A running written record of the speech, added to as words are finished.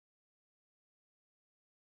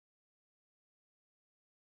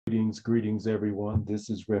Greetings, everyone. This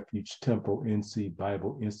is Refuge Temple NC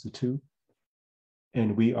Bible Institute,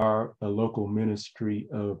 and we are a local ministry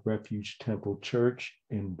of Refuge Temple Church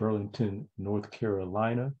in Burlington, North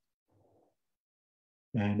Carolina.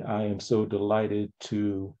 And I am so delighted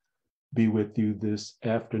to be with you this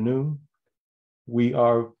afternoon. We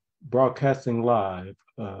are broadcasting live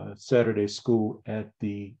Saturday School at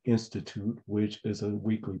the Institute, which is a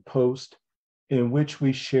weekly post in which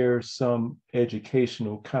we share some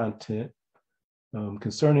educational content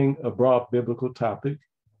concerning a broad biblical topic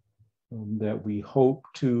that we hope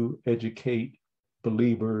to educate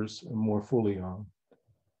believers more fully on.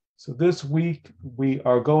 So this week, we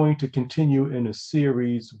are going to continue in a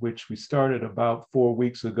series which we started about 4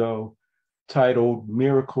 weeks ago, titled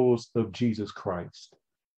Miracles of Jesus Christ.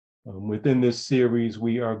 Within this series,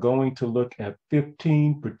 we are going to look at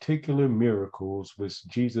 15 particular miracles which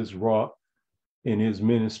Jesus wrought in his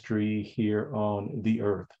ministry here on the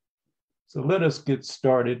earth. So let us get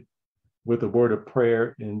started with a word of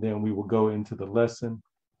prayer, and then we will go into the lesson.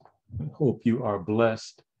 I hope you are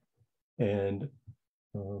blessed and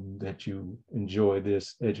that you enjoy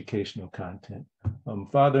this educational content.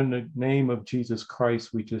 Father, in the name of Jesus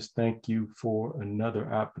Christ, we just thank you for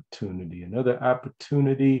another opportunity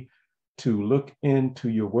to look into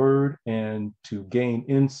your word and to gain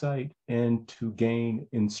insight and to gain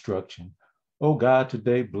instruction. Oh God,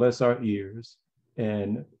 today bless our ears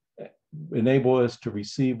and enable us to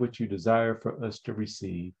receive what you desire for us to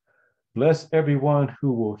receive. Bless everyone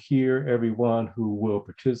who will hear, everyone who will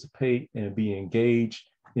participate and be engaged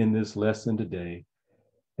in this lesson today.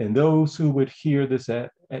 And those who would hear this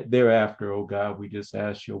thereafter, oh God, we just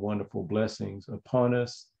ask your wonderful blessings upon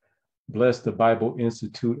us. Bless the Bible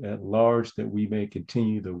Institute at large that we may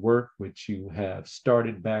continue the work which you have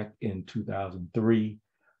started back in 2003.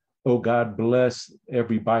 Oh God, bless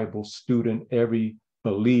every Bible student, every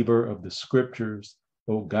believer of the scriptures,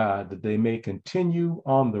 oh God, that they may continue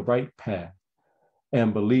on the right path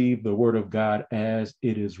and believe the word of God as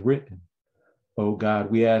it is written. Oh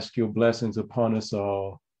God, we ask your blessings upon us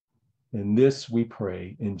all. And this we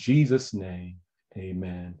pray in Jesus' name,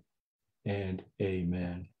 amen and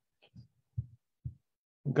amen.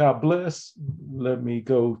 God bless. Let me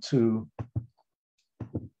go to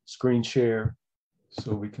screen share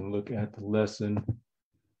so we can look at the lesson.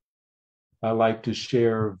 I like to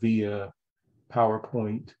share via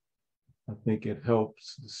PowerPoint. I think it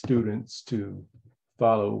helps the students to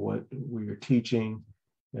follow what we are teaching.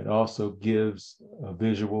 It also gives a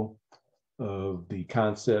visual of the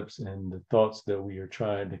concepts and the thoughts that we are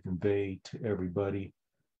trying to convey to everybody.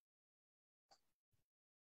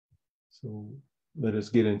 So let us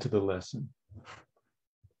get into the lesson.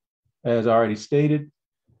 As I already stated,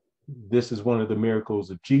 this is one of the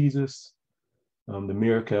miracles of Jesus, the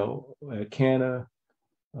miracle at Cana,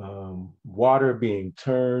 water being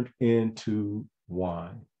turned into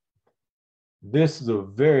wine. This is a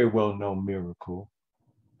very well-known miracle.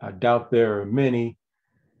 I doubt there are many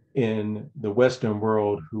in the Western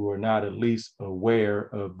world who are not at least aware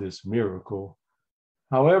of this miracle.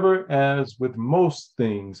 However, as with most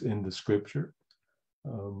things in the scripture,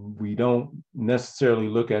 we don't necessarily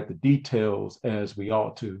look at the details as we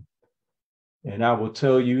ought to. And I will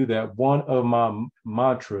tell you that one of my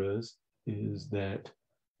mantras is that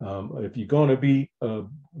if you're going to be a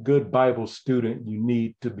good Bible student, you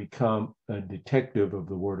need to become a detective of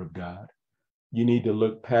the Word of God. You need to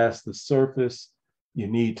look past the surface. You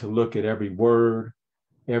need to look at every word,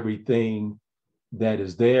 everything that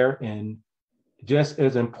is there, and just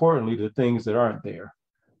as importantly, the things that aren't there,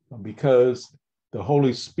 because the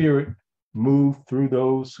Holy Spirit moved through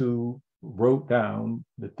those who wrote down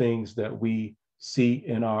the things that we see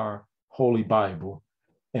in our Holy Bible.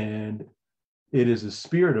 And it is the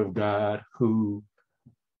Spirit of God who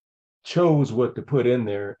chose what to put in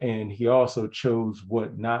there, and he also chose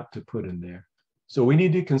what not to put in there. So we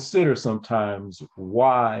need to consider sometimes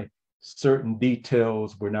why certain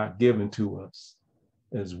details were not given to us,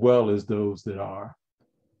 as well as those that are.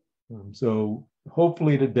 So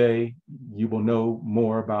hopefully today you will know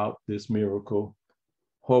more about this miracle.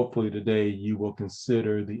 Hopefully today you will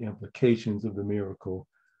consider the implications of the miracle,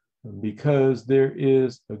 because there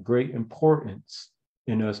is a great importance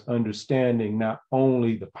in us understanding not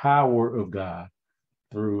only the power of God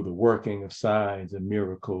through the working of signs and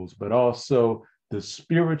miracles, but also the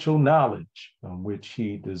spiritual knowledge which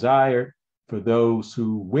he desired for those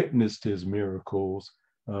who witnessed his miracles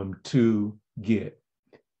to get.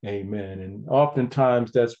 Amen. And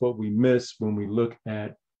oftentimes that's what we miss when we look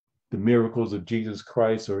at the miracles of Jesus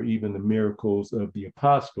Christ, or even the miracles of the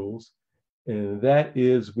apostles. And that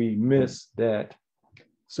is, we miss that.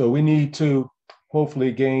 So we need to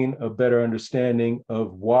hopefully gain a better understanding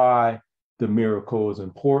of why the miracle is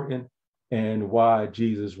important and why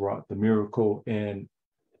Jesus wrought the miracle. And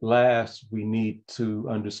last, we need to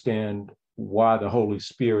understand why the Holy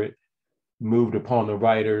Spirit moved upon the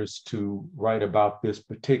writers to write about this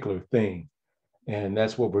particular thing. And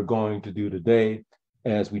that's what we're going to do today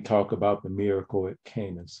as we talk about the miracle at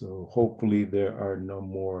Cana. So hopefully there are no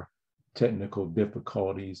more technical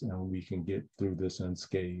difficulties and we can get through this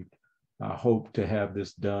unscathed. I hope to have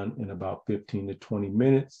this done in about 15 to 20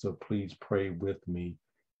 minutes. So please pray with me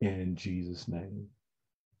in Jesus' name.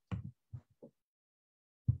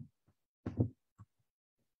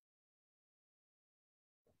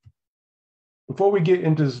 Before we get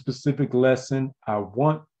into the specific lesson, I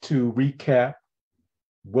want to recap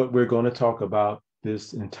what we're going to talk about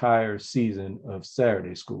this entire season of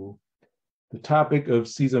Saturday School. The topic of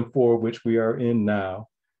season 4, which we are in now,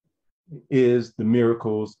 is the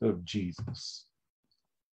miracles of Jesus.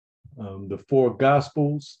 The 4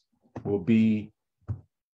 Gospels will be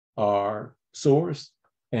our source,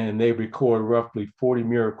 and they record roughly 40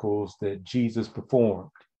 miracles that Jesus performed.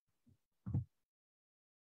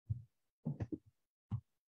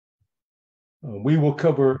 We will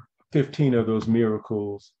cover 15 of those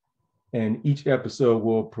miracles, and each episode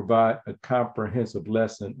will provide a comprehensive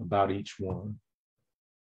lesson about each one.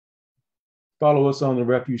 Follow us on the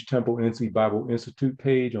Refuge Temple NC Bible Institute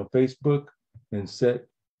page on Facebook and set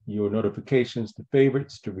your notifications to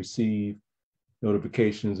favorites to receive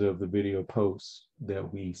notifications of the video posts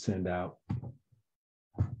that we send out.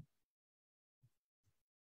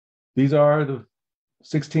 These are the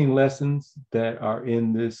 16 lessons that are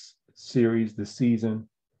in this series this season.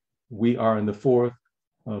 We are in the 4th,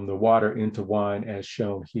 the water into wine, as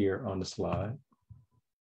shown here on the slide.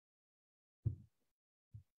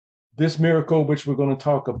 This miracle, which we're going to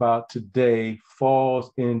talk about today,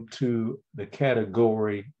 falls into the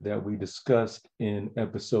category that we discussed in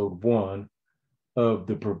episode 1 of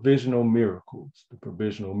the provisional miracles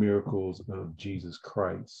of Jesus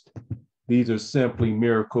Christ. These are simply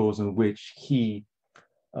miracles in which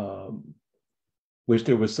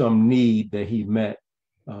there was some need that he met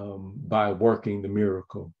by working the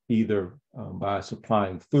miracle, either by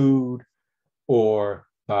supplying food or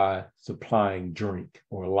by supplying drink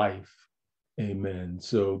or life. Amen.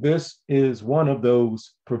 So this is one of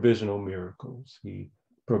those provisional miracles. He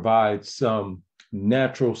provides some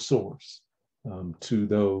natural source to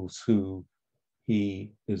those who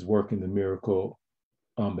he is working the miracle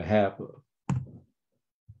on behalf of.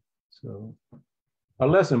 So our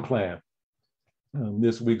lesson plan.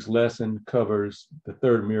 This week's lesson covers the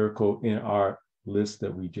 3rd miracle in our list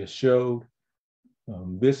that we just showed.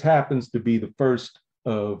 This happens to be the first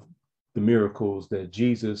of the miracles that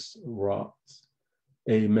Jesus wrought.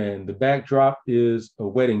 Amen. The backdrop is a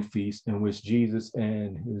wedding feast in which Jesus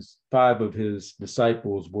and 5 of his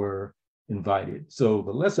disciples were invited. So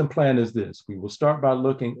the lesson plan is this. We will start by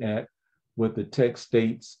looking at what the text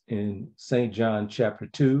states in St. John chapter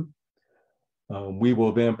 2. We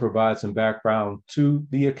will then provide some background to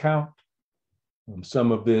the account.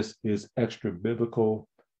 Some of this is extra biblical,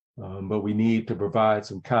 but we need to provide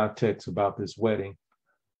some context about this wedding.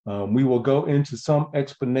 We will go into some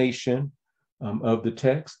explanation of the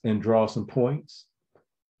text and draw some points.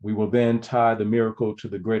 We will then tie the miracle to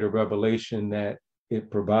the greater revelation that it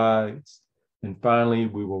provides. And finally,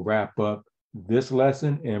 we will wrap up this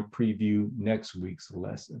lesson and preview next week's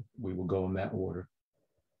lesson. We will go in that order.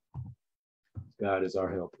 God is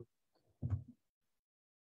our helper.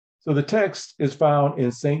 So the text is found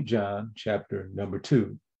in St. John chapter number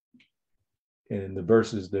 2. And the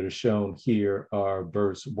verses that are shown here are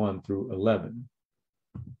verse 1 through 11.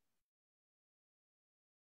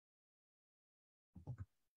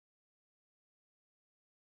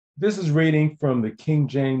 This is reading from the King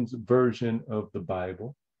James Version of the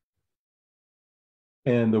Bible.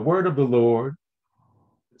 And the word of the Lord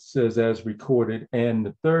says, as recorded, and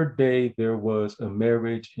the 3rd day there was a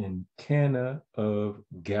marriage in Cana of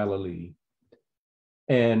Galilee,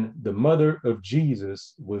 and the mother of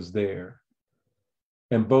Jesus was there.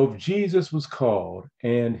 And both Jesus was called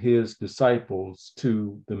and his disciples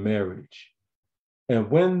to the marriage. And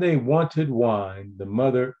when they wanted wine, the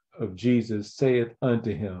mother of Jesus saith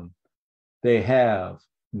unto him, they have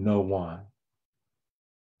no wine.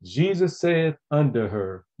 Jesus saith unto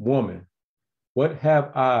her, woman, what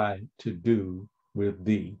have I to do with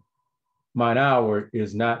thee? Mine hour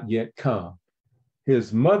is not yet come.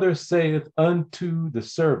 His mother saith unto the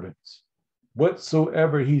servants,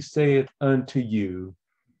 whatsoever he saith unto you,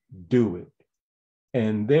 do it.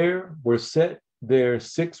 And there were set there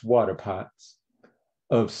 6 water pots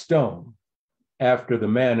of stone, after the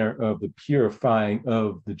manner of the purifying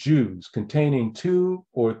of the Jews, containing 2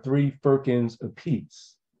 or 3 firkins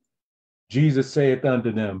apiece. Jesus saith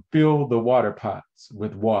unto them, fill the water pots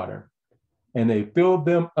with water. And they filled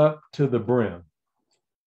them up to the brim,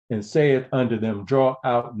 and saith unto them, draw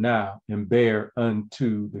out now and bear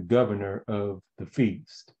unto the governor of the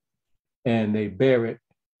feast. And they bear it.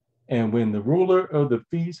 And when the ruler of the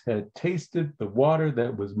feast had tasted the water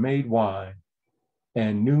that was made wine,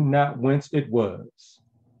 and knew not whence it was,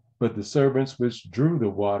 but the servants which drew the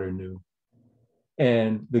water knew.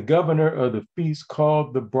 And the governor of the feast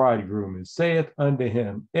called the bridegroom, and saith unto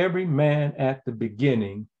him, every man at the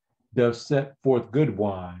beginning doth set forth good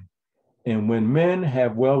wine, and when men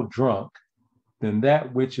have well drunk, then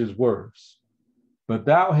that which is worse. But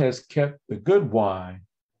thou hast kept the good wine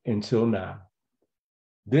until now.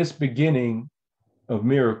 This beginning of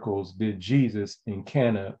miracles did Jesus in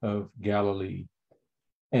Cana of Galilee,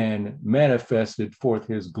 and manifested forth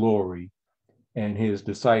his glory, and his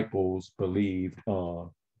disciples believed on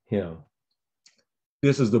him.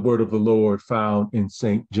 This is the word of the Lord found in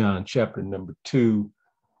St. John chapter number 2,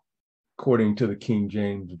 according to the King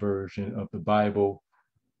James Version of the Bible.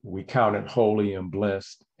 We count it holy and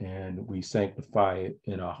blessed, and we sanctify it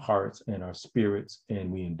in our hearts and our spirits, and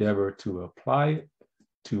we endeavor to apply it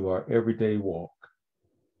to our everyday walk.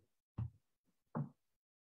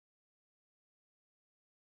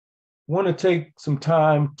 I want to take some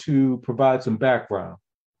time to provide some background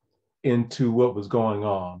into what was going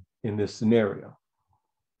on in this scenario.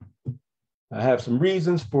 I have some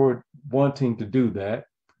reasons for wanting to do that.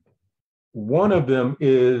 One of them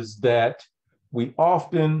is that we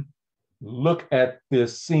often look at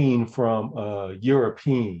this scene from a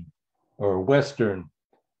European or Western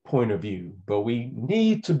point of view, but we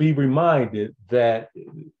need to be reminded that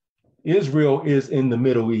Israel is in the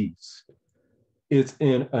Middle East. It's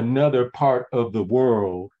in another part of the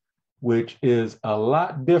world, which is a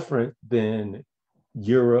lot different than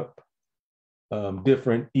Europe,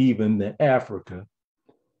 different even than Africa.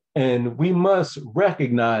 And we must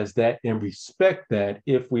recognize that and respect that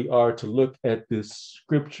if we are to look at this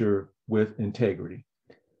scripture with integrity.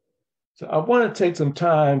 So I want to take some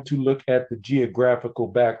time to look at the geographical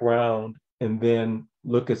background and then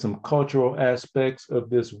look at some cultural aspects of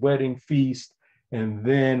this wedding feast, and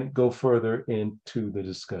then go further into the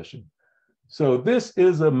discussion. So this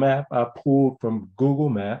is a map I pulled from Google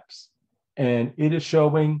Maps, and it is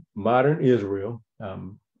showing modern Israel.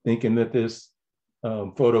 I'm thinking that this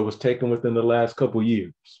photo was taken within the last couple of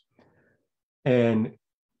years. And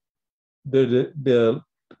the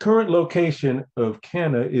current location of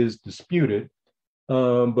Cana is disputed,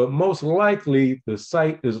 but most likely the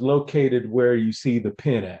site is located where you see the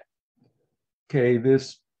pin at. Okay,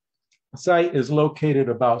 this site is located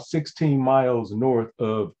about 16 miles north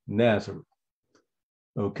of Nazareth.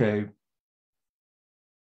 Okay.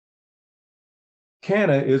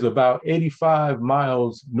 Cana is about 85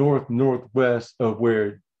 miles northwest of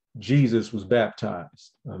where Jesus was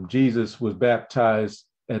baptized. Jesus was baptized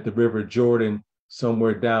at the River Jordan,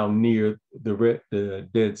 somewhere down near the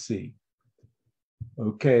Dead Sea.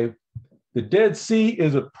 Okay. The Dead Sea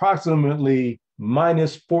is approximately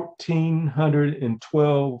minus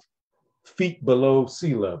 1,412 feet below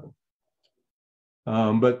sea level.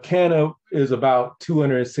 But Cana is about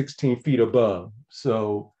 216 feet above.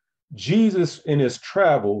 So Jesus in his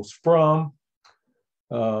travels from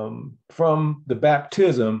the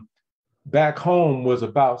baptism back home was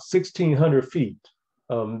about 1,600 feet.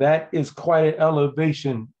 That is quite an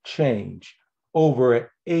elevation change over an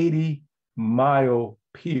 80-mile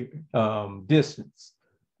distance.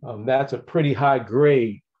 That's a pretty high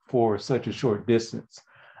grade for such a short distance.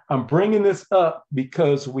 I'm bringing this up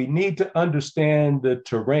because we need to understand the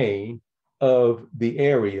terrain of the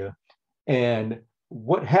area and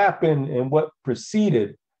what happened and what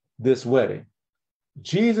preceded this wedding.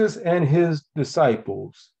 Jesus and his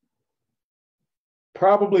disciples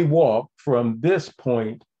probably walked from this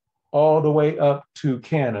point all the way up to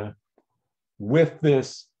Cana with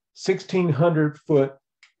this 1,600-foot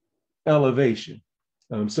elevation.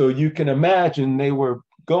 So you can imagine they were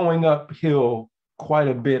going uphill quite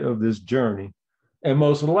a bit of this journey. And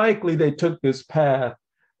most likely they took this path,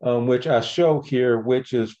 which I show here,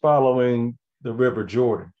 which is following the River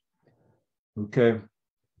Jordan. Okay,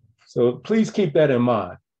 so please keep that in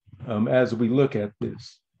mind as we look at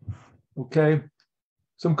this. Okay,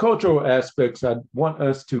 some cultural aspects I want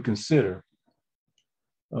us to consider.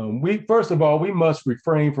 First of all, we must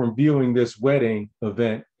refrain from viewing this wedding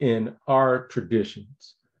event in our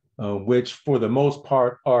traditions, which for the most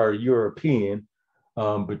part are European,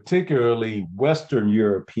 particularly Western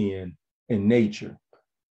European in nature.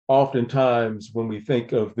 oftentimes when we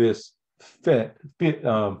think of this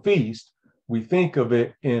feast, we think of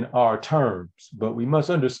it in our terms, but we must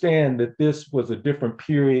understand that this was a different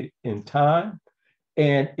period in time,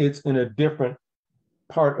 and it's in a different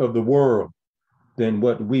part of the world than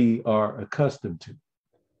what we are accustomed to.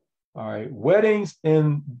 All right, weddings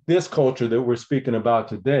in this culture that we're speaking about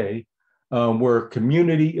today were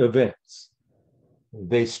community events.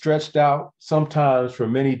 They stretched out sometimes for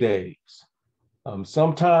many days.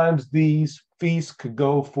 Sometimes these feasts could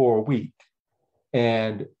go for a week,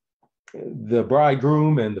 and the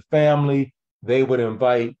bridegroom and the family, they would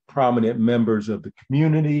invite prominent members of the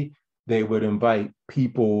community. They would invite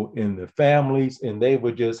people in the families, and they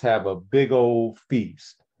would just have a big old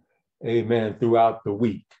feast, amen, throughout the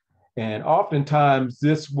week. And oftentimes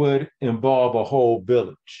this would involve a whole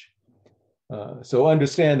village. So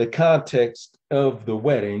understand the context of the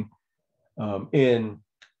wedding in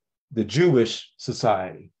the Jewish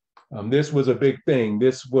society. This was a big thing.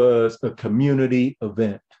 This was a community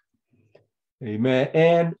event. Amen.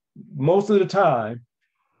 And most of the time,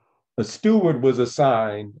 a steward was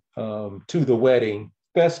assigned to the wedding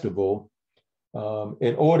festival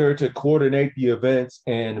in order to coordinate the events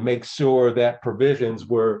and make sure that provisions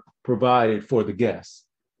were provided for the guests.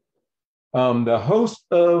 The host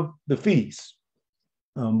of the feast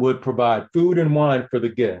would provide food and wine for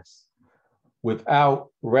the guests without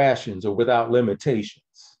rations or without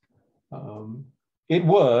limitations. It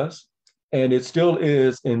was, and it still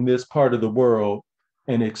is in this part of the world,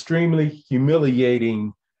 an extremely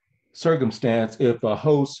humiliating circumstance if a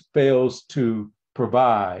host fails to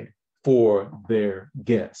provide for their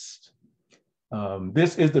guests.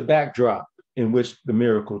 This is the backdrop in which the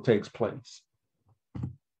miracle takes place.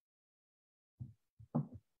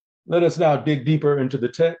 Let us now dig deeper into the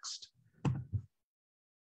text. If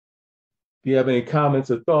you have any comments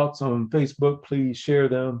or thoughts on Facebook, please share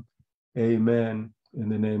them. Amen. In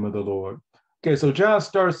the name of the Lord. Okay, so John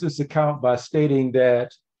starts this account by stating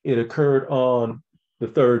that it occurred on the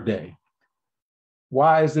third day.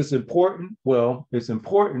 Why is this important? Well, it's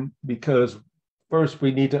important because first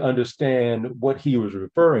we need to understand what he was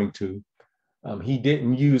referring to. He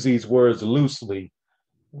didn't use these words loosely.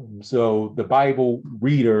 So the Bible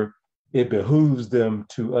reader, it behooves them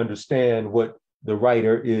to understand what the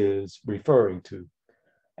writer is referring to.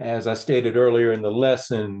 As I stated earlier in the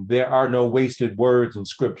lesson, there are no wasted words in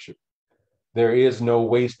Scripture. There is no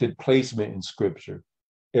wasted placement in Scripture.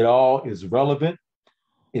 It all is relevant,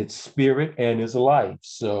 it's spirit, and is life.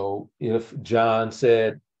 So if John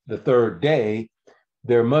said the third day,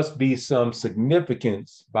 there must be some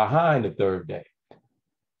significance behind the third day.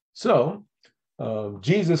 So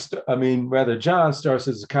John starts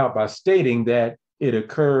his account by stating that it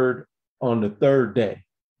occurred on the third day.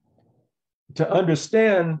 To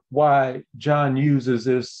understand why John uses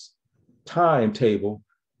this timetable,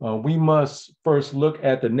 we must first look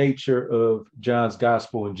at the nature of John's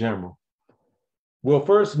gospel in general. We'll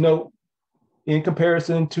first note, in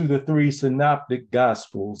comparison to the three synoptic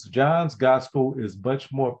gospels, John's gospel is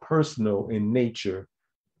much more personal in nature.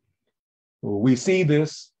 We see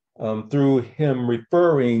this through him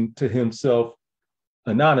referring to himself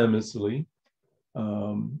anonymously,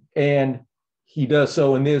 and he does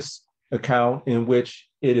so in this account in which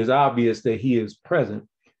it is obvious that he is present,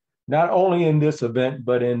 not only in this event,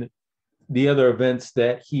 but in the other events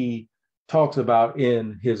that he talks about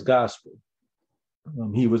in his gospel.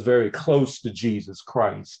 He was very close to Jesus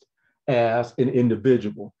Christ as an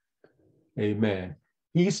individual. Amen.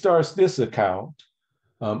 He starts this account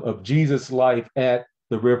of Jesus' life at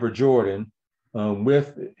the River Jordan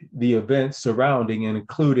with the events surrounding and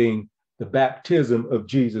including the baptism of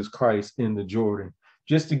Jesus Christ in the Jordan.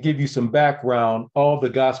 Just to give you some background, all the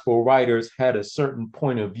gospel writers had a certain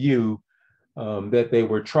point of view that they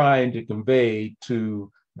were trying to convey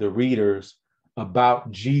to the readers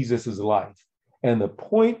about Jesus's life. And the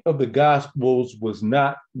point of the Gospels was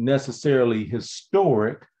not necessarily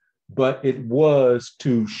historic, but it was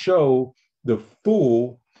to show the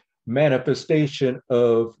full manifestation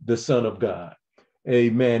of the Son of God.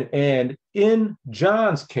 Amen. And in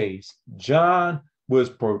John's case, John was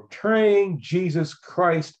portraying Jesus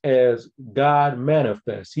Christ as God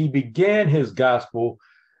manifest. He began his gospel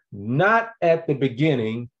not at the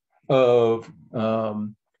beginning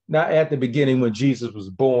when Jesus was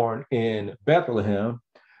born in Bethlehem,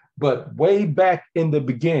 but way back in the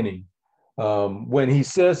beginning, when he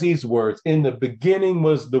says these words, in the beginning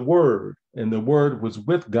was the Word, and the Word was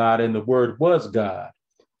with God, and the Word was God.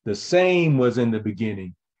 The same was in the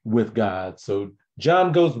beginning with God. So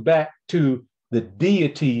John goes back to the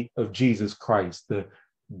deity of Jesus Christ, the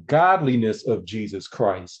godliness of Jesus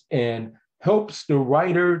Christ, and helps the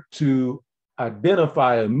writer to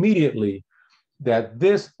identify immediately that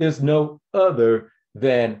this is no other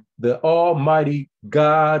than the Almighty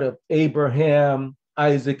God of Abraham,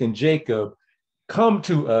 Isaac, and Jacob come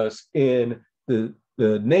to us in the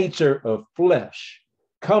nature of flesh,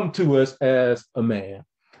 come to us as a man.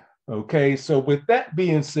 Okay, so with that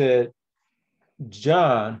being said,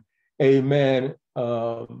 John, amen,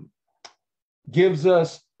 gives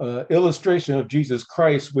us an illustration of Jesus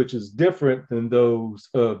Christ, which is different than those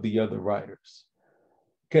of the other writers.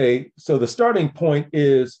 Okay, so the starting point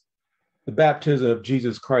is the baptism of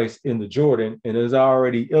Jesus Christ in the Jordan. And as I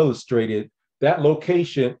already illustrated, that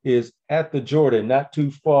location is at the Jordan, not too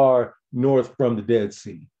far north from the Dead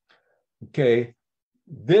Sea. Okay,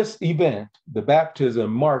 this event, the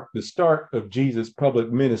baptism, marked the start of Jesus'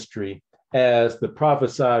 public ministry as the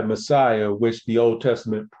prophesied Messiah, which the Old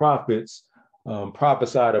Testament prophets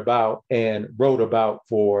prophesied about and wrote about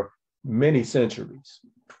for many centuries.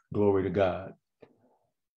 Glory to God.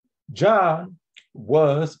 John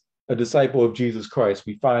was a disciple of Jesus Christ.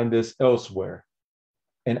 We find this elsewhere,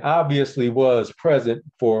 and obviously was present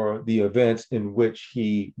for the events in which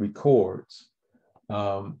he records.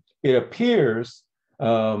 It appears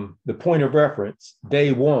the point of reference,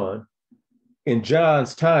 day one, in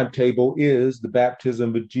John's timetable is the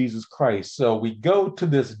baptism of Jesus Christ. So we go to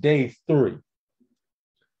this day 3.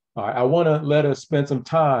 All right, I want to let us spend some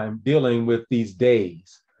time dealing with these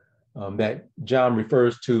days that John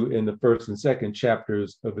refers to in the 1st and 2nd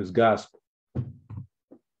chapters of his gospel.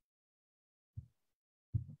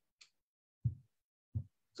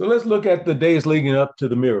 So let's look at the days leading up to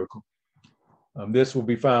the miracle. This will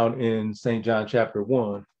be found in St. John chapter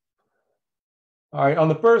 1. All right, on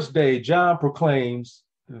the first day, John proclaims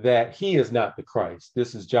that he is not the Christ.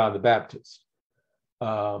 This is John the Baptist.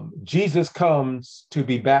 Jesus comes to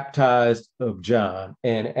be baptized of John.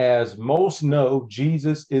 And as most know,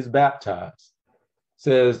 Jesus is baptized.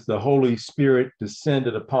 Says the Holy Spirit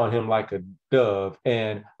descended upon him like a dove,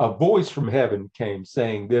 and a voice from heaven came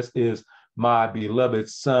saying, "This is my beloved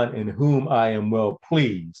Son in whom I am well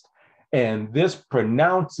pleased." And this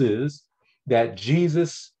pronounces that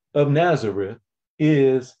Jesus of Nazareth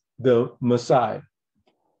is the Messiah.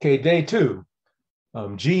 Okay, day 2,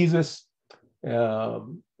 Jesus,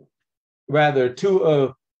 two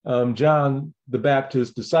of John the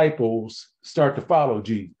Baptist's disciples start to follow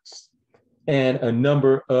Jesus. And a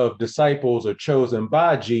number of disciples are chosen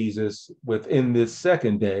by Jesus within this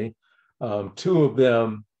second day, 2 of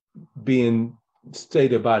them being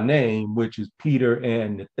stated by name, which is Peter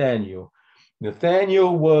and Nathaniel.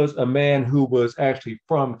 Nathaniel was a man who was actually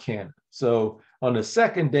from Cana. So on the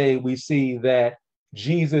second day, we see that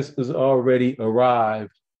Jesus is already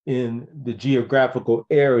arrived in the geographical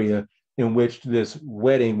area in which this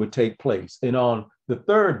wedding would take place. And on the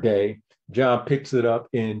third day, John picks it up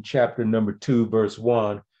in chapter number 2, verse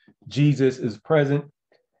 1. Jesus is present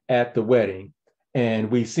at the wedding, and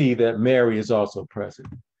we see that Mary is also present.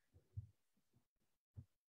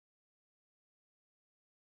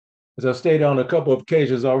 As I've stated on a couple of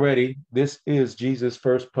occasions already, this is Jesus'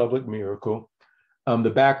 first public miracle. The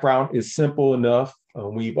background is simple enough.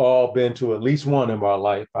 We've all been to at least one in our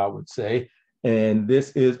life, I would say, and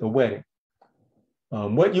this is a wedding.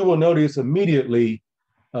 What you will notice immediately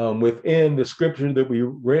within the scripture that we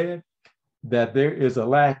read, that there is a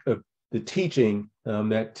lack of the teaching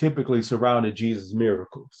that typically surrounded Jesus'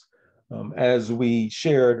 miracles. As we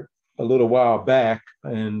shared a little while back,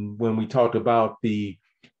 and when we talked about the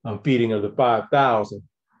feeding of the 5,000,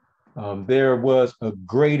 there was a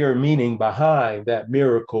greater meaning behind that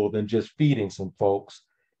miracle than just feeding some folks.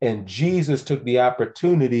 And Jesus took the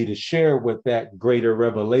opportunity to share what that greater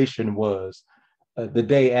revelation was the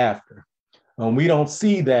day after. We don't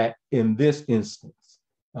see that in this instance.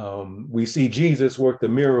 We see Jesus work the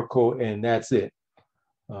miracle and that's it.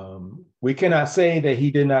 We cannot say that he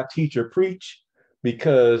did not teach or preach,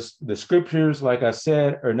 because the scriptures, like I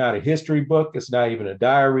said, are not a history book. It's not even a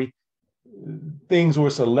diary. Things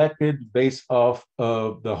were selected based off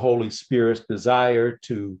of the Holy Spirit's desire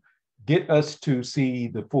to get us to see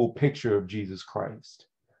the full picture of Jesus Christ.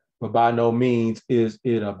 But by no means is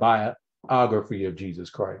it a biography of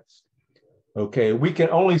Jesus Christ. Okay, we can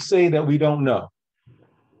only say that we don't know.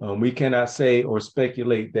 We cannot say or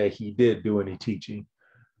speculate that he did do any teaching.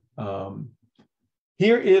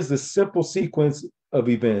 Here is the simple sequence of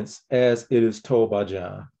events as it is told by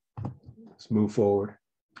John. Let's move forward.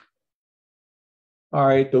 All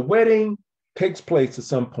right, the wedding takes place at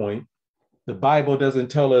some point. The Bible doesn't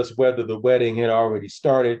tell us whether the wedding had already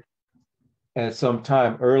started at some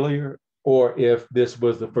time earlier or if this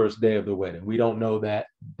was the first day of the wedding. We don't know that.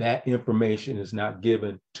 That information is not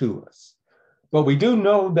given to us. But we do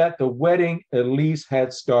know that the wedding at least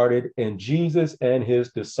had started, and Jesus and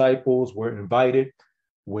his disciples were invited.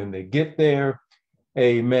 When they get there,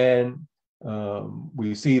 amen,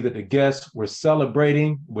 we see that the guests were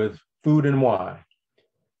celebrating with food and wine.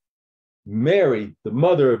 Mary, the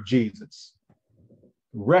mother of Jesus,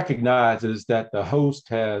 recognizes that the host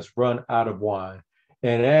has run out of wine.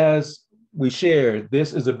 And as we shared,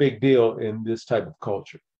 this is a big deal in this type of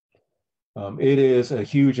culture. It is a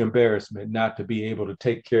huge embarrassment not to be able to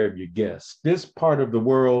take care of your guests. This part of the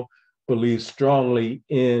world believes strongly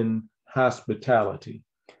in hospitality.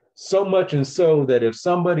 So much and so that if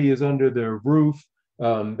somebody is under their roof,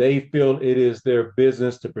 they feel it is their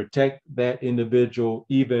business to protect that individual,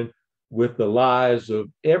 even with the lives of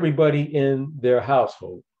everybody in their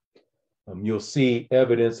household. You'll see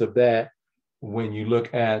evidence of that when you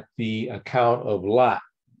look at the account of Lot.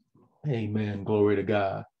 Amen. Glory to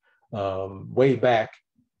God. Way back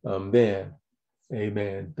then.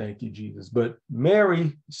 Amen. Thank you, Jesus. But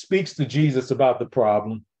Mary speaks to Jesus about the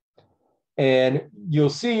problem. And you'll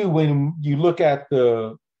see when you look at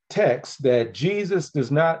the text that Jesus does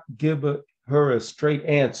not give her a straight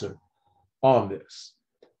answer on this.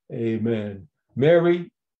 Amen.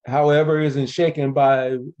 Mary, however, isn't shaken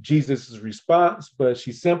by Jesus's response, but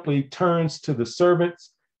she simply turns to the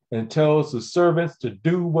servants and tells the servants to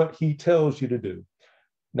do what he tells you to do.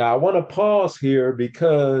 Now, I want to pause here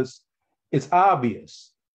because it's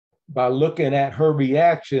obvious by looking at her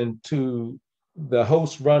reaction to the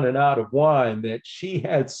host running out of wine that she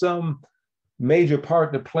had some major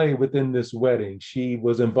part to play within this wedding. She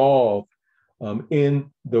was involved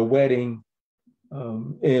in the wedding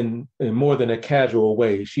in more than a casual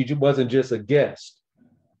way. She wasn't just a guest.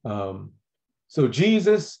 So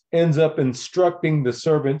Jesus ends up instructing the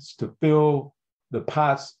servants to fill the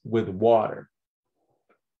pots with water.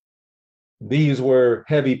 These were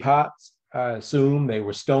heavy pots. I assume they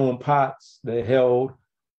were stone pots that held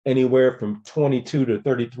anywhere from 22 to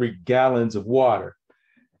 33 gallons of water.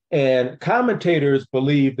 And commentators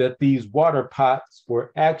believe that these water pots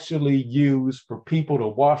were actually used for people to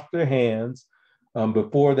wash their hands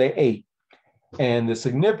before they ate. And the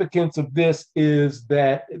significance of this is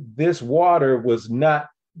that this water was not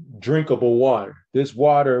drinkable water. This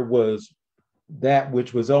water was that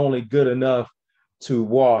which was only good enough to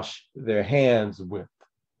wash their hands with.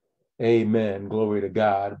 Amen. Glory to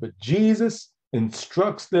God. But Jesus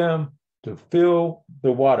instructs them to fill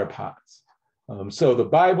the water pots. So the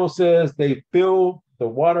Bible says they filled the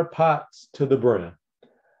water pots to the brim.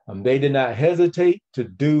 They did not hesitate to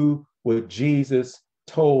do what Jesus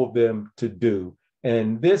told them to do.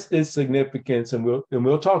 And this is significant, and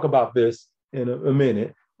we'll talk about this in a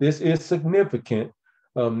minute. This is significant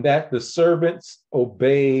that the servants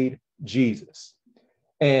obeyed Jesus.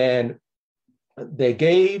 And they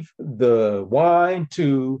gave the wine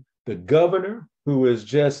to the governor, who is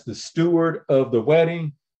just the steward of the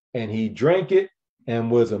wedding, and he drank it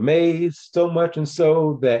and was amazed, so much and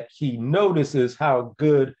so that he notices how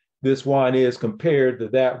good this wine is compared to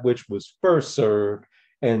that which was first served,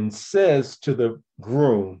 and says to the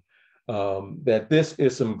groom that this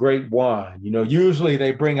is some great wine. You know, usually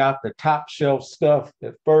they bring out the top shelf stuff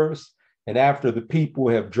at first, and after the people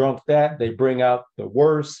have drunk that, they bring out the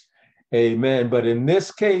worst. Amen. But in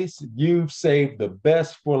this case, you've saved the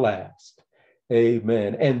best for last.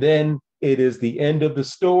 Amen. And then it is the end of the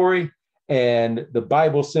story. And the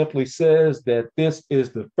Bible simply says that this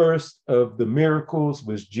is the first of the miracles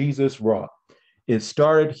which Jesus wrought. It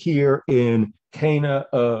started here in Cana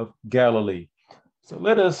of Galilee. So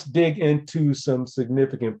let us dig into some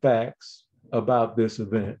significant facts about this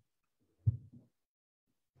event.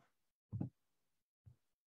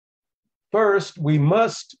 First, we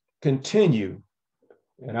must continue,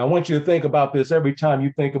 and I want you to think about this every time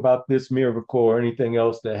you think about this miracle or anything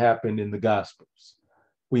else that happened in the Gospels.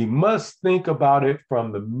 We must think about it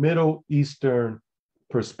from the Middle Eastern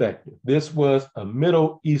perspective. This was a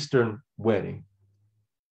Middle Eastern wedding.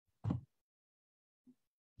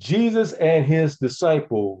 Jesus and his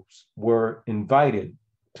disciples were invited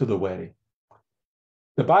to the wedding.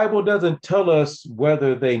 The Bible doesn't tell us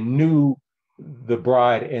whether they knew the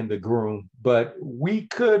bride and the groom, but we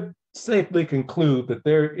could safely conclude that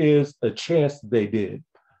there is a chance they did.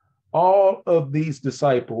 All of these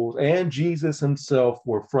disciples and Jesus himself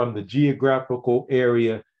were from the geographical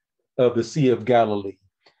area of the Sea of Galilee.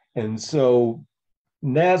 And so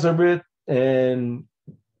Nazareth and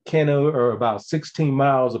Cana are about 16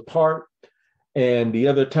 miles apart, and the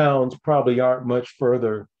other towns probably aren't much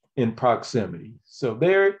further in proximity. So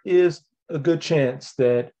there is a good chance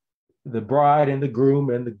that the bride and the groom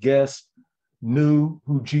and the guests knew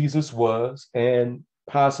who Jesus was, and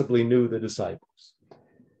possibly knew the disciples.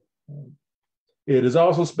 It is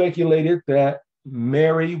also speculated that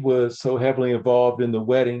Mary was so heavily involved in the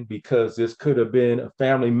wedding because this could have been a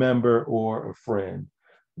family member or a friend.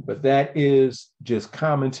 But that is just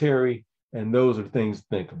commentary, and those are things to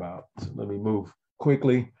think about. So let me move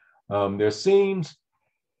quickly. There seems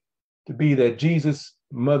to be that Jesus'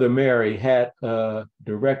 mother Mary had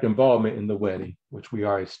direct involvement in the wedding, which we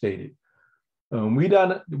already stated. We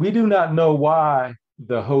do not know why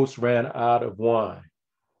the host ran out of wine.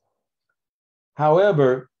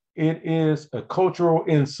 However, it is a cultural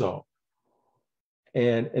insult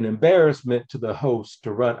and an embarrassment to the host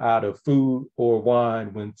to run out of food or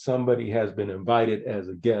wine when somebody has been invited as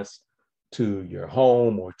a guest to your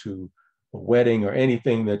home or to a wedding or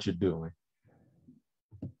anything that you're doing.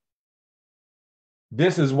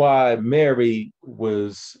 This is why Mary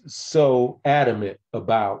was so adamant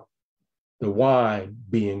about the wine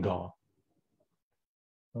being gone.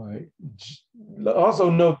 All right. Also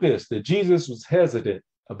note this, that Jesus was hesitant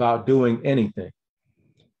about doing anything.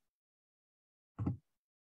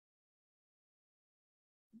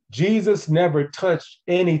 Jesus never touched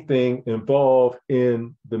anything involved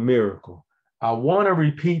in the miracle. I want to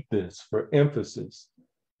repeat this for emphasis.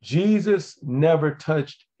 Jesus never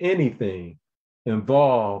touched anything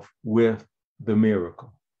involved with the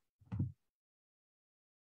miracle.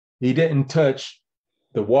 He didn't touch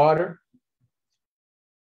the water.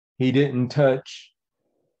 He didn't touch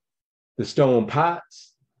the stone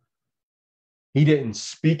pots. He didn't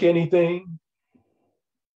speak anything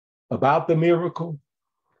about the miracle.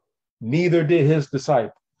 Neither did his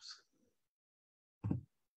disciples.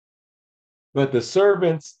 But the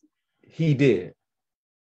servants, he did.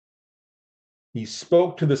 He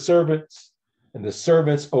spoke to the servants, and the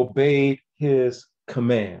servants obeyed his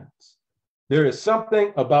commands. There is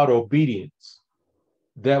something about obedience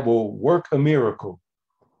that will work a miracle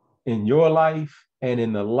in your life and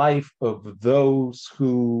in the life of those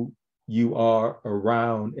who you are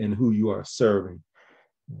around and who you are serving.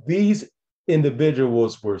 These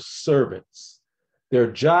individuals were servants.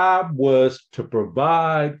 Their job was to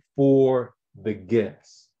provide for the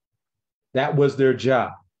guests. That was their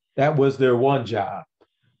job. That was their one job,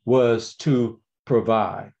 was to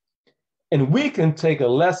provide. And we can take a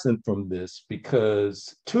lesson from this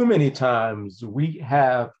because too many times we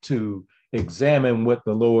have to examine what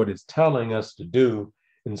the Lord is telling us to do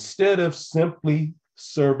instead of simply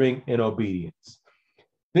serving in obedience.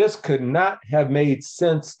 This could not have made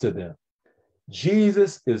sense to them.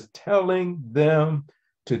 Jesus is telling them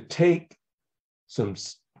to take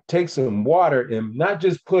some water and not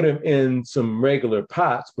just put them in some regular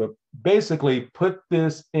pots, but basically put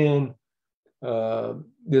this in,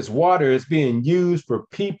 this water is being used for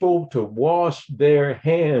people to wash their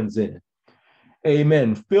hands in.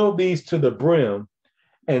 Amen. Fill these to the brim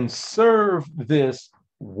and serve this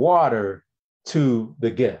water to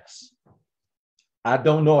the guests. I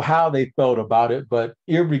don't know how they felt about it, but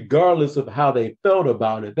irregardless of how they felt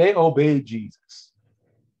about it, they obeyed Jesus.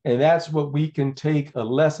 And that's what we can take a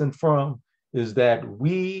lesson from, is that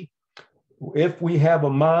if we have a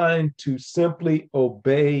mind to simply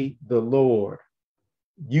obey the Lord,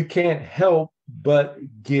 you can't help but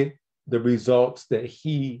get the results that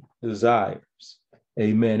he desires.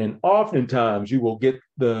 Amen. And oftentimes you will get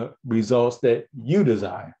the results that you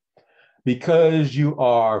desire because you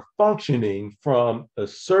are functioning from a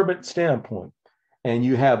servant standpoint and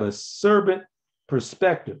you have a servant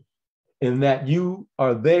perspective in that you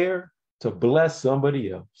are there to bless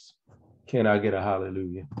somebody else. Can I get a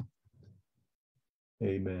hallelujah?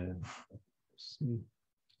 Amen. Let's see.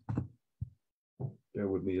 Bear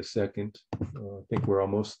with me a second. I think we're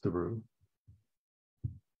almost through.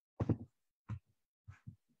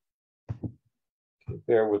 Okay,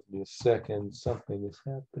 bear with me a second. Something is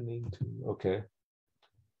happening to me. Okay.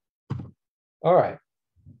 All right.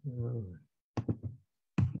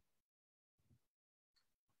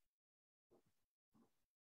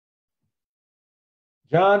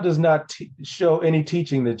 John does not show any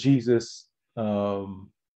teaching that Jesus,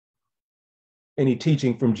 any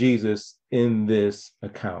teaching from Jesus in this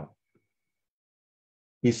account.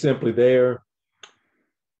 He's simply there.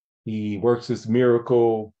 He works this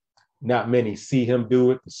miracle. Not many see him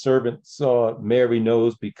do it. The servant saw it. Mary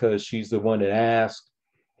knows because she's the one that asked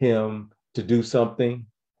him to do something,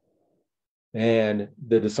 and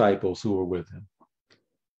the disciples who were with him.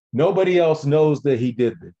 Nobody else knows that he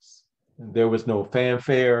did this. There was no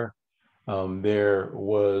fanfare. There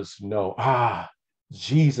was no,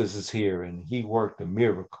 Jesus is here and he worked a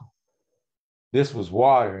miracle. This was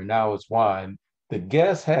water and now it's wine. The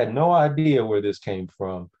guests had no idea where this came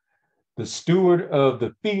from. The steward of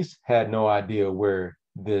the feast had no idea where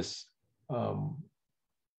this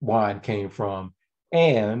wine came from,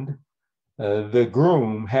 and the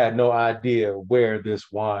groom had no idea where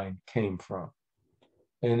this wine came from.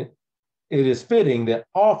 And it is fitting that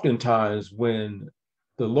oftentimes when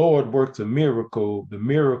the Lord works a miracle, the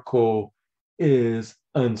miracle is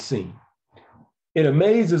unseen. It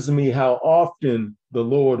amazes me how often the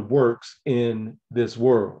Lord works in this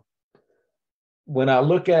world. When I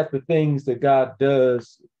look at the things that God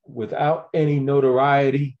does without any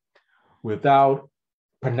notoriety, without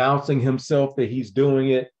pronouncing himself that he's doing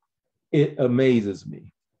it, it amazes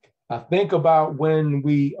me. I think about when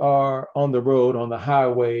we are on the road, on the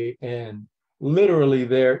highway, and literally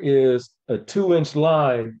there is a 2-inch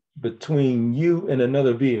line between you and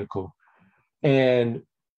another vehicle. And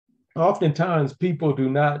oftentimes people do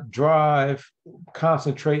not drive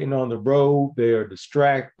concentrating on the road. They are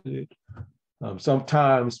distracted.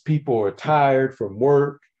 Sometimes people are tired from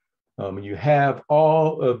work. You have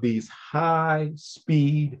all of these high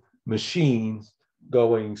speed machines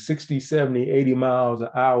going 60, 70, 80 miles an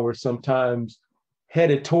hour, sometimes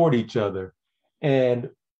headed toward each other. And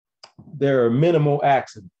there are minimal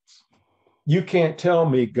accidents. You can't tell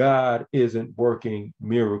me God isn't working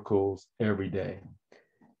miracles every day.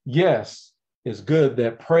 Yes, it's good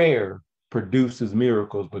that prayer produces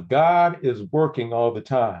miracles, but God is working all the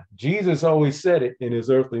time. Jesus always said it in his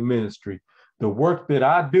earthly ministry. The work that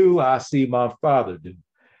I do, I see my Father do.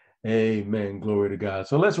 Amen. Glory to God.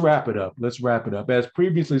 So let's wrap it up. As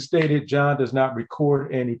previously stated, John does not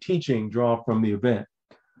record any teaching drawn from the event.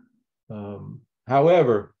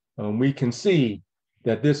 However, we can see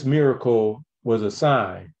that this miracle was a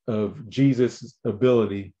sign of Jesus'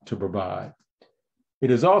 ability to provide.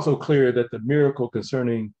 It is also clear that the miracle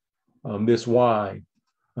concerning this wine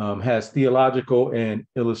has theological and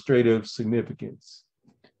illustrative significance.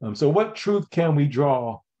 So what truth can we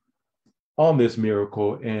draw on this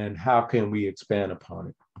miracle, and how can we expand upon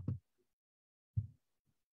it?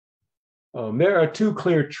 There are two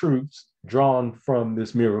clear truths drawn from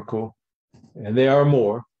this miracle, and there are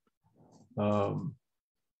more.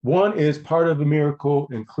 One is part of the miracle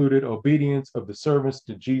included obedience of the servants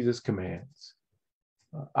to Jesus' commands.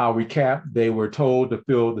 I'll recap. They were told to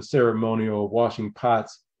fill the ceremonial washing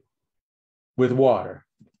pots with water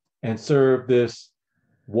and serve this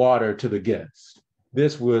water to the guests.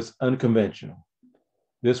 This was unconventional.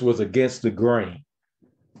 This was against the grain.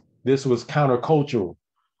 This was countercultural,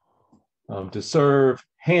 to serve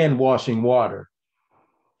hand washing water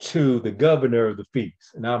to the governor of the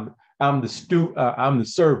feast. And I'm the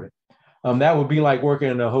servant. That would be like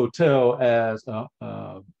working in a hotel as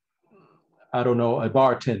a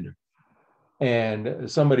bartender. And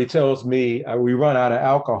somebody tells me we run out of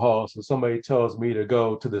alcohol, so somebody tells me to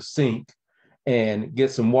go to the sink and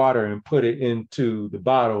get some water and put it into the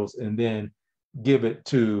bottles and then give it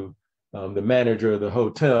to the manager of the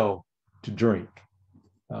hotel to drink.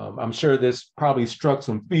 I'm sure this probably struck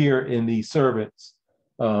some fear in these servants,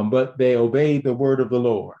 but they obeyed the word of the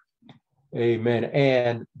Lord. Amen.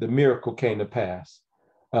 And the miracle came to pass.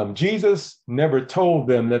 Jesus never told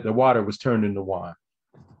them that the water was turned into wine.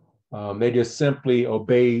 They just simply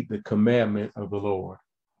obeyed the commandment of the Lord.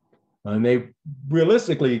 And they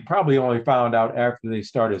realistically probably only found out after they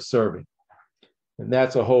started serving. And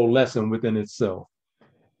that's a whole lesson within itself.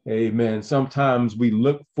 Amen. Sometimes we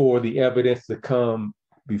look for the evidence to come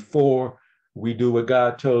before we do what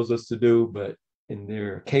God tells us to do, but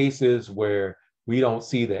there are cases where we don't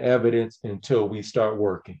see the evidence until we start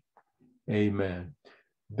working. Amen.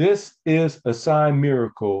 This is a sign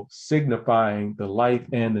miracle signifying the life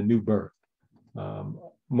and the new birth.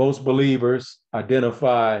 Most believers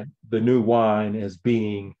identify the new wine as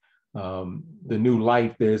being the new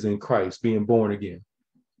life that is in Christ, being born again.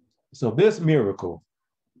 So in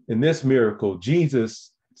this miracle,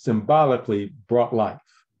 Jesus symbolically brought life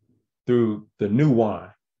through the new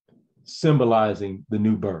wine, symbolizing the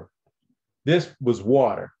new birth. This was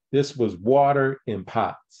water. This was water in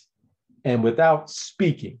pots. And without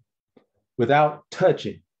speaking, without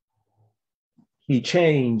touching, he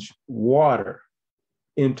changed water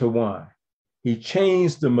into wine. He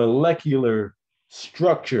changed the molecular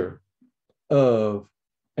structure of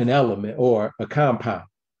an element or a compound,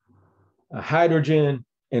 a hydrogen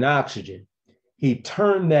and oxygen. He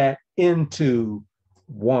turned that into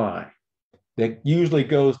wine that usually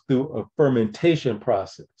goes through a fermentation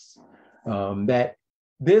process. That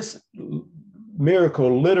this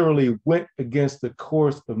miracle literally went against the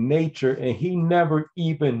course of nature, and he never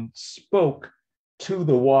even spoke to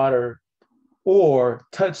the water or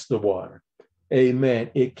touched the water.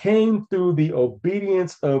 Amen. It came through the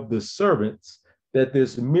obedience of the servants that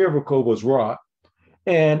this miracle was wrought.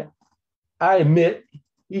 And I admit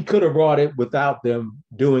he could have brought it without them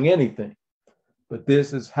doing anything. But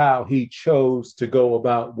this is how he chose to go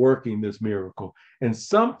about working this miracle. And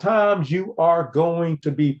sometimes you are going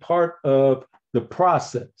to be part of the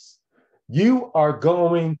process. You are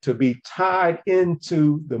going to be tied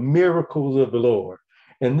into the miracles of the Lord.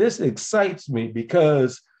 And this excites me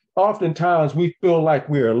because oftentimes we feel like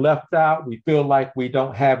we are left out. We feel like we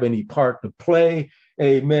don't have any part to play.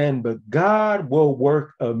 Amen. But God will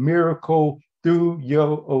work a miracle through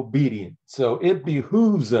your obedience. So it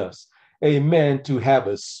behooves us, amen, to have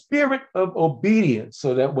a spirit of obedience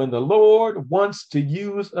so that when the Lord wants to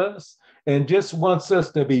use us and just wants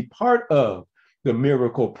us to be part of the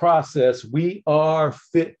miracle process, we are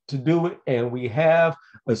fit to do it. And we have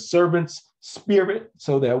a servant's spirit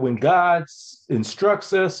so that when God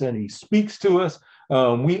instructs us and he speaks to us,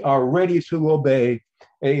 we are ready to obey,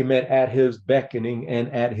 amen, at his beckoning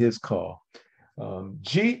and at his call.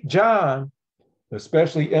 John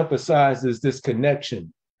especially emphasizes this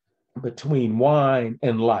connection between wine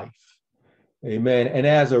and life. Amen. And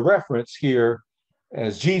as a reference here,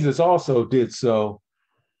 as Jesus also did so,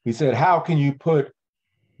 he said, how can you put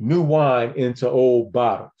new wine into old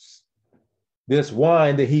bottles? This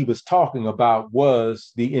wine that he was talking about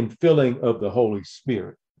was the infilling of the Holy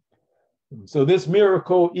Spirit. So this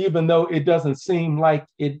miracle, even though it doesn't seem like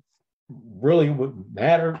it really would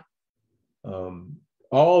matter,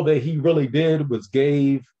 all that he really did was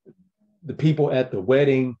gave the people at the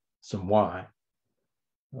wedding some wine.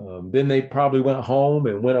 Then they probably went home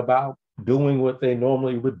and went about doing what they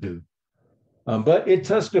normally would do. But it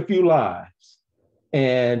touched a few lives.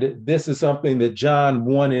 And this is something that John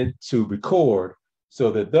wanted to record so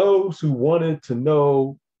that those who wanted to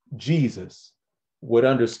know Jesus would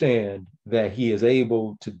understand that he is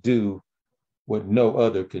able to do what no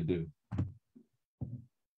other could do.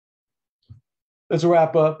 Let's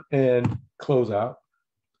wrap up and close out.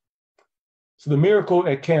 So the miracle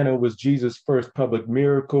at Cana was Jesus' first public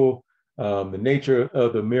miracle. The nature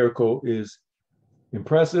of the miracle is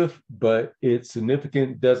impressive, but its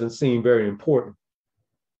significance doesn't seem very important.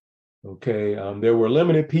 Okay, there were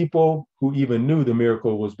limited people who even knew the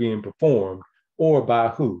miracle was being performed or by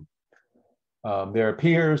who. There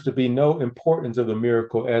appears to be no importance of the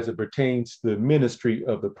miracle as it pertains to the ministry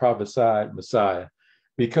of the prophesied Messiah,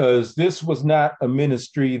 because this was not a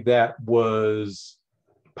ministry that was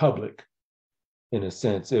public in a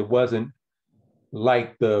sense. It wasn't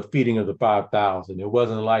like the feeding of the 5,000. It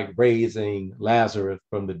wasn't like raising Lazarus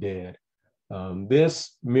from the dead.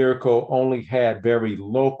 This miracle only had very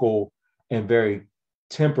local and very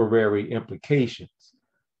temporary implications.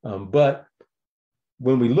 But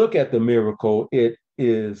when we look at the miracle, it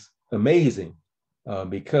is amazing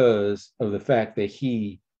because of the fact that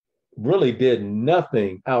he really did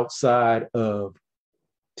nothing outside of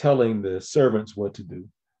telling the servants what to do.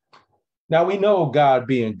 Now we know God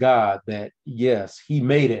being God that yes, he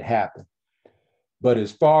made it happen. But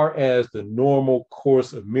as far as the normal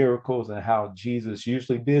course of miracles and how Jesus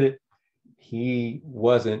usually did it, he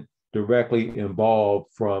wasn't directly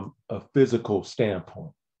involved from a physical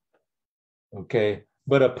standpoint. Okay,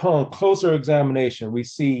 but upon closer examination, we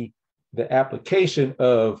see the application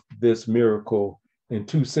of this miracle in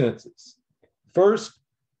two senses. First,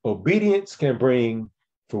 obedience can bring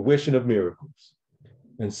fruition of miracles.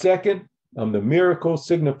 And second, the miracle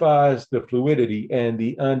signifies the fluidity and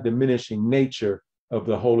the undiminishing nature of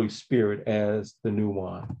the Holy Spirit as the new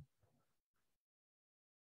wine.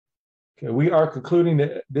 Okay, we are concluding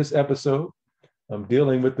this episode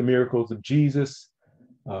dealing with the miracles of Jesus,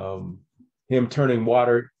 him turning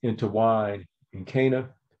water into wine in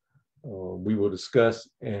Cana. We will discuss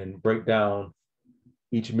and break down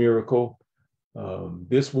each miracle.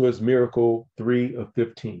 This was miracle 3 of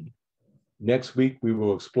 15. Next week, we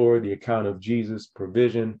will explore the account of Jesus'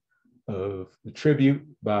 provision of the tribute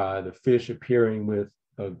by the fish appearing with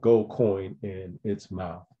a gold coin in its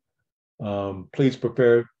mouth. Please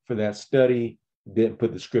prepare for that study. Didn't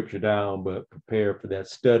put the scripture down, but prepare for that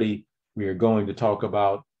study. We are going to talk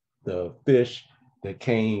about the fish that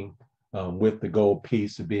came with the gold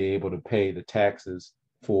piece to be able to pay the taxes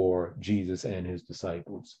for Jesus and his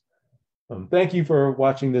disciples. Thank you for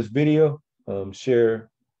watching this video. Share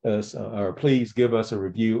us, or please give us a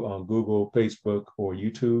review on Google, Facebook, or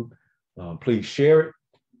YouTube. Please share it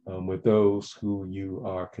with those who you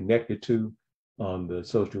are connected to on the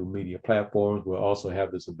social media platforms. We'll also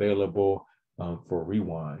have this available for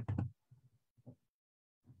rewind.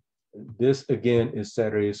 This again is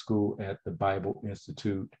Saturday School at the Bible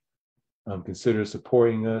Institute. Consider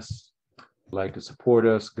supporting us. If you'd like to support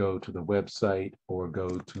us, go to the website or go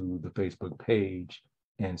to the Facebook page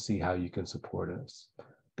and see how you can support us.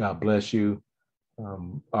 God bless you.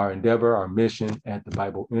 Our endeavor, our mission at the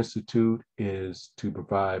Bible Institute is to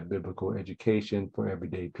provide biblical education for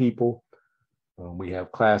everyday people. We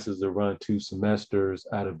have classes that run 2 semesters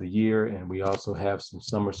out of the year, and we also have some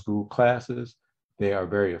summer school classes. They are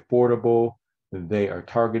very affordable, and they are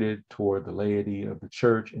targeted toward the laity of the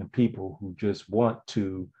church and people who just want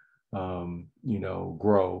to,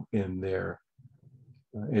 grow in their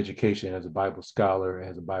education as a Bible scholar,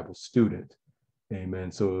 as a Bible student.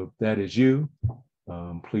 Amen. So if that is you,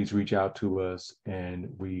 please reach out to us, and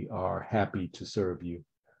we are happy to serve you.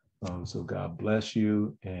 So God bless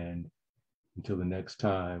you, and until the next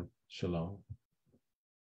time, shalom.